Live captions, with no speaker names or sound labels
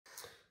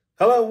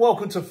Hello and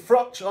welcome to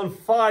Froch on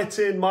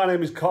Fighting. My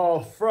name is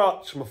Carl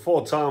Froch. I'm a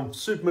four-time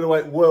super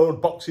middleweight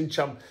world boxing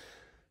champ.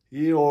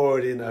 You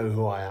already know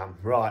who I am.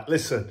 Right,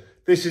 listen,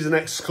 this is an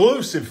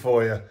exclusive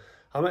for you.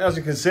 As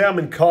you can see, I'm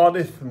in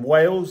Cardiff in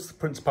Wales, the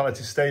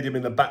Principality Stadium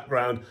in the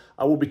background.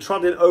 I will be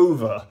trotting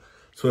over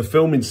to a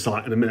filming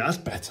site in a minute. That's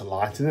better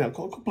light, isn't it? I've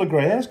got a couple of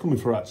grey hairs coming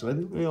through, actually. I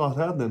didn't realise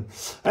I had them.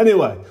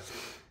 Anyway,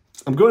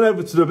 I'm going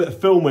over to do a bit of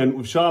filming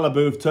with Shia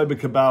LaBeouf, Toby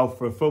Cabal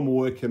for a film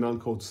we're working on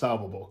called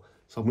Salvable.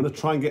 So I'm going to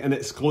try and get an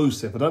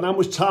exclusive. I don't know how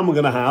much time I'm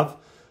going to have,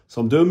 so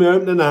I'm doing my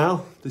opener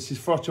now. This is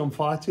Froch on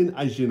Fighting,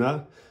 as you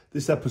know.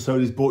 This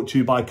episode is brought to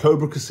you by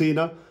Cobra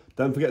Casino.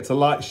 Don't forget to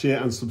like,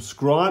 share and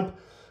subscribe.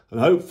 And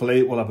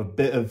hopefully we'll have a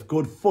bit of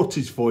good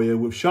footage for you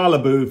with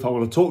Shia LaBeouf. I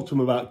want to talk to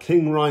him about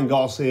King Ryan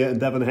Garcia and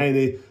Devin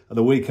Haney at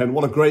the weekend.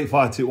 What a great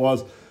fight it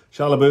was.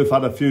 Shia LaBeouf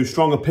had a few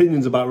strong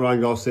opinions about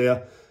Ryan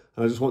Garcia.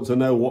 And I just want to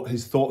know what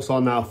his thoughts are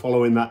now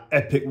following that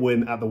epic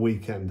win at the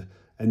weekend.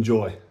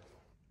 Enjoy.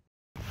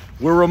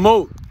 We're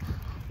remote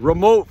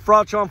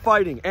Froch on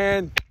Fighting,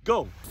 and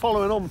go.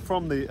 Following on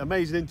from the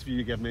amazing interview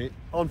you gave me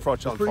on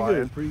Froch on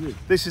Fighting. Pretty good.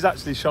 This is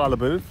actually Shia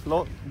LaBeouf.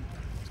 Look,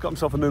 he's got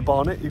himself a new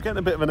bonnet. You're getting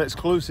a bit of an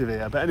exclusive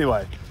here. But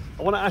anyway,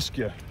 I want to ask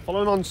you,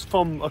 following on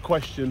from a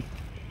question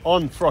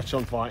on Froch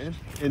on Fighting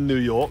in New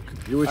York,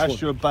 I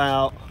asked you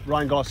about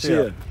Ryan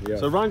Garcia. Yeah.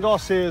 So Ryan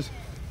Garcia's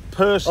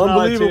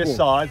personality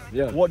aside,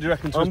 what do you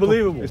reckon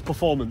to his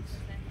performance?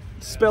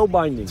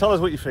 Spellbinding. Tell us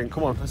what you think.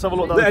 Come on, let's have a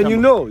look down the And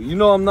camera. you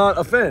know I'm not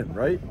a fan,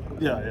 right?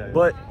 Yeah.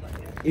 But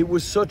it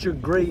was such a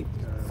great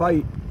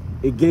fight.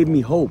 It gave me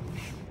hope.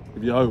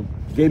 Give you hope.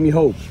 Gave me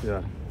hope.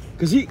 Yeah.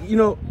 Cause you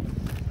know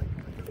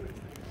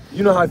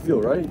how I feel,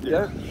 right?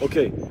 Yeah.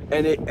 Okay.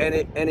 And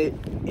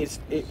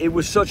it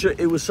was such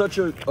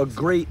a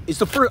great. It's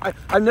the first.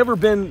 I've never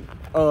been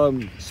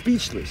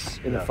speechless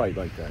in a fight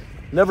like that.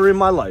 Never in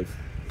my life.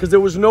 Because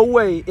there was no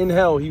way in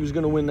hell he was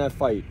gonna win that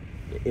fight.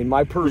 In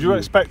my purview. Was you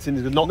expecting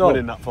him to not win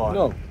in that fight?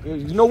 No,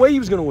 there's no way he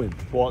was going to win.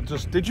 What?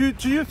 Do you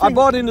think... I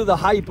bought into the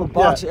hype of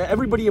boxing. Yeah.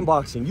 Everybody in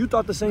boxing. You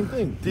thought the same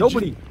thing.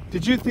 Nobody.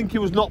 Did you think he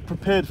was not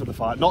prepared for the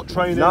fight? Not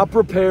training? Not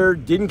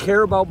prepared. Didn't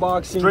care about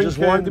boxing. Drinking,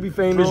 just wanted to be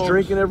famous. drugs.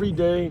 Drinking every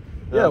day.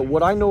 Yeah.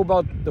 What I know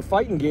about the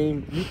fighting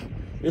game,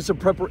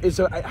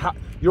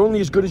 you're only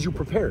as good as you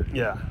prepare.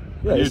 Yeah.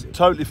 Yeah. You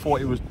totally thought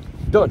he was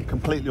done.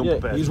 Completely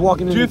unprepared. Yeah, he's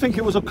walking in. Do you think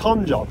it was a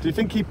con job? Do you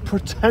think he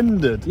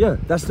pretended? Yeah,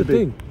 that's the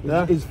thing.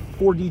 Yeah. It's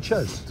 4D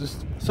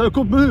chess. So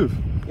good move.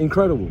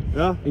 Incredible.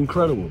 Yeah.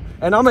 Incredible.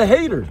 And I'm a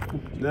hater.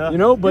 Yeah. You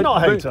know, but you're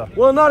not a hater.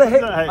 Well, not a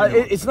hater.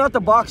 It's not not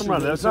the boxer.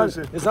 Come on, it's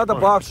not the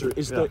boxer.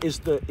 It's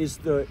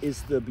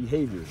the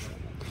behaviors,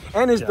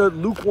 and it's the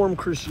lukewarm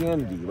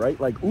Christianity, right?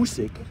 Like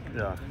Usyk.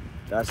 Yeah.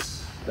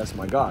 That's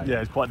my guy.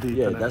 Yeah, it's quite deep.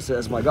 Yeah,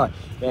 that's my guy.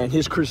 And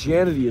his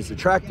Christianity is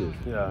attractive.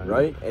 Yeah.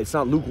 Right. It's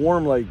not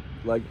lukewarm like.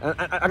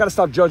 I gotta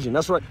stop judging.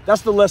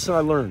 That's the lesson I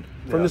learned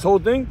from this whole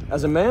thing.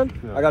 As a man,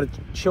 I gotta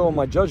chill on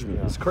my judgment.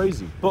 It's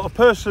crazy. But a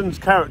person's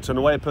character and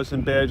the way a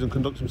person behaves and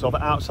conducts himself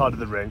outside of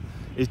the ring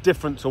is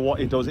different to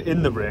what he does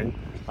in the ring.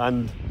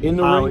 And in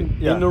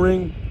the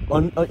ring,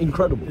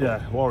 incredible.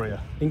 Yeah, warrior.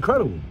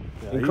 Incredible.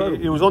 Yeah, incredible.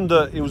 He was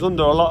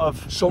under a lot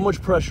of so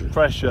much pressure.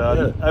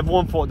 Yeah.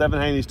 Everyone thought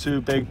Devin Haney's too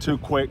big, too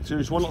quick,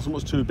 not so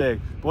much too big.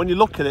 But when you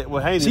look at it,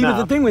 with Haney but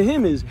the thing with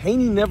him is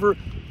Haney never.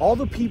 All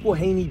the people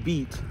Haney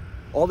beat.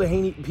 All the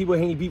people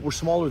Haney beat were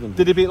smaller than him.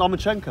 Did he beat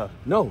Lomachenko?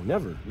 No,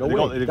 never. No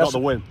way. He got the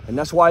win. And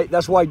that's why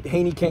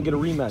Haney can't get a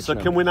rematch. So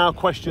can we now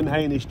question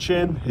Haney's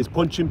chin, his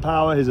punching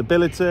power, his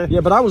ability? Yeah,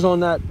 but I was on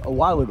that a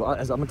while ago.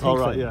 I'm a tank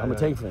fan. Yeah, I'm a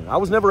tank fan. I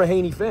was never a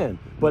Haney fan,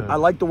 but I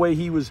liked the way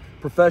he was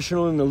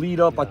professional in the lead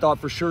up. I thought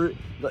for sure,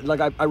 like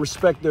I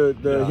respect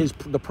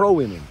the pro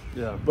in him.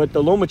 Yeah. But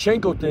the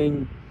Lomachenko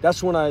thing,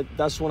 that's when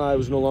I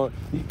was no longer.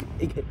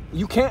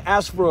 You can't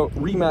ask for a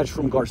rematch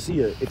from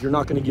Garcia if you're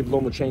not going to give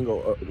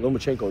Lomachenko a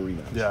rematch.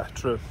 Yeah,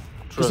 true.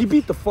 Because he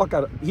beat the fuck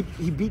out of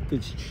he beat the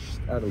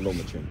out of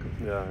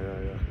Lomachenko. Yeah.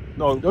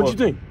 No, don't you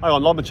think? Hang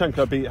on,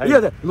 Lomachenko beat Haney.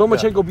 Yeah,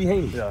 Lomachenko beat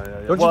Haney. Yeah.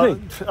 Don't you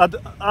think?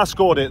 I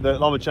scored it that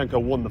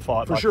Lomachenko won the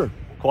fight for sure.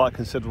 Quite a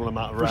considerable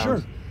amount of rounds. For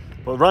sure.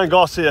 But Ryan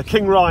Garcia,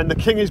 King Ryan, the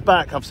king is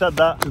back. I've said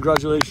that.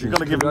 Congratulations. You've got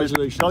to give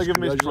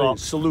him his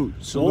props. Salute.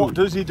 What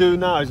does he do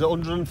now? He's at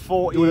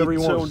 140,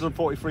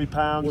 243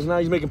 pounds. Well, now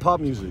he's making pop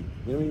music.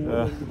 You know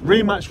what I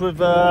mean? Rematch with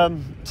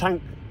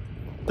Tank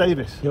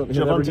Davis. He'll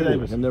never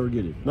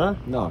get it. No?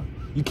 No.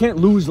 You can't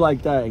lose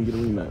like that and get a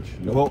rematch.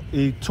 Nope. Well,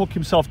 he took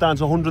himself down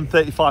to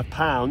 135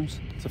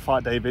 pounds to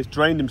fight Davis,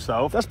 drained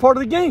himself. That's part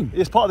of the game.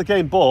 It's part of the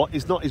game, but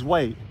it's not his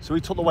weight. So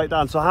he took the weight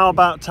down. So how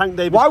about Tank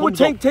Davis? Why would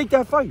Tank take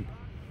that fight?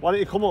 Why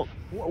didn't he come up?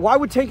 Why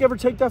would Tank ever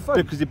take that fight?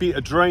 Because he beat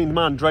a drained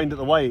man, drained at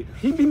the weight.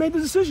 He made the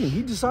decision.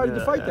 He decided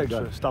to fight that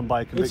guy. Stand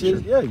by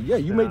conviction.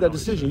 You made that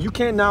decision. You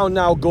can't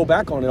now go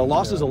back on it. A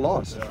loss is a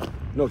loss. Yeah.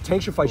 No,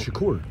 Tank should fight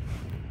Shakur.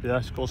 Yeah,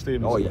 Shakur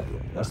Stevens. Oh, yeah.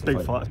 That's a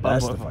big fight.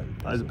 That's the fight.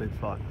 That is a big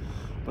fight.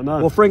 But no.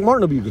 Well, Frank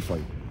Martin will be a good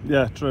fight.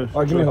 Yeah, true.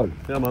 All right, give me a hug.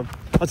 Yeah, man.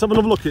 Let's have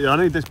another look at you. I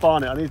need this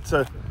barnet. I need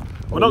to.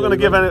 We're not going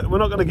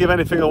to give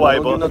anything away,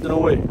 but nothing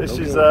away. This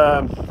is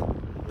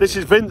This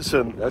is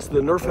Vincent. That's the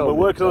Nerf helmet.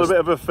 We're working on a bit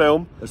of a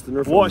film. That's the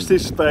Nerf Watch helmet.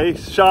 this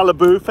space. Shia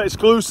LaBeouf,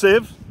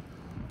 exclusive.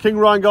 King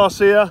Ryan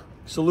Garcia.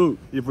 Salute.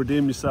 You've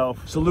redeemed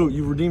yourself. Salute.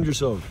 You've redeemed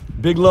yourself.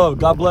 Big love.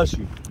 God bless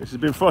you. This has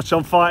been Froch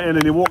on Fighting,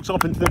 and he walks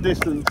off into the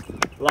distance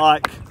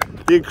like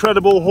the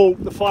Incredible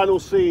Hulk, the final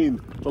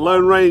scene, the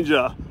Lone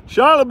Ranger.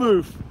 Shia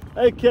LaBeouf,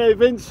 aka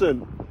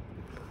Vincent.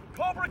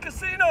 Cobra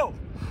Casino.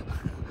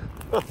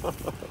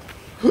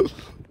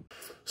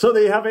 So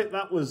there you have it.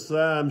 That was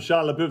Shia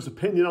LaBeouf's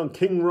opinion on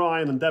King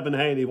Ryan and Devin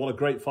Haney. What a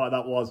great fight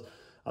that was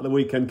at the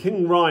weekend.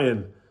 King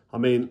Ryan, I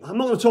mean, I'm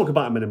not going to talk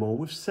about him anymore.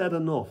 We've said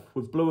enough.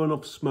 We've blew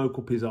enough smoke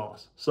up his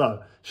arse.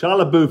 So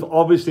Shia LaBeouf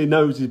obviously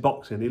knows his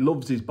boxing. He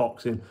loves his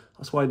boxing.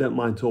 That's why I don't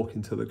mind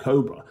talking to the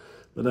Cobra.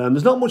 But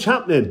there's not much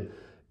happening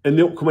in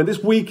the upcoming,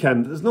 this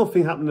weekend. There's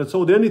nothing happening at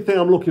all. The only thing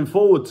I'm looking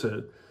forward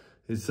to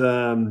is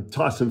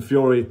Tyson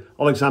Fury,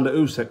 Alexander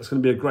Usyk. It's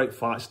going to be a great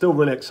fight. Still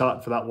really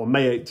excited for that one.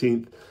 May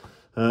 18th,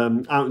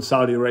 out in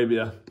Saudi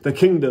Arabia, the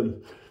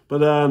kingdom.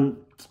 But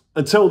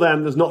until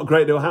then, there's not a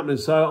great deal happening.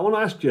 So I want to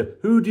ask you,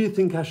 who do you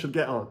think I should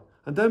get on?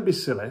 And don't be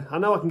silly. I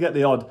know I can get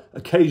the odd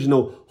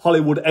occasional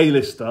Hollywood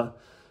A-lister,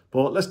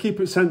 but let's keep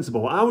it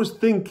sensible. I was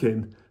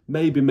thinking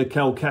maybe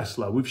Mikkel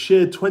Kessler. We've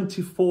shared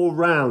 24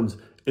 rounds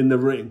in the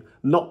ring,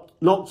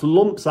 knocked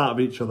lumps out of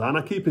each other, and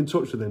I keep in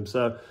touch with him.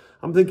 So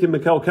I'm thinking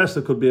Mikkel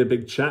Kessler could be a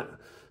big chat.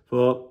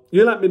 But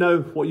you let me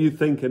know what you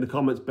think in the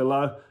comments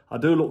below. I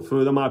do look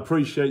through them. I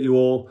appreciate you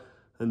all.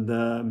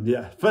 And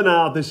yeah, for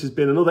now, this has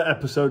been another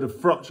episode of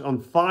Froch on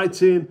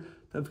Fighting.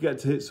 Don't forget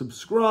to hit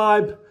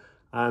subscribe,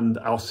 and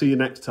I'll see you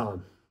next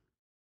time.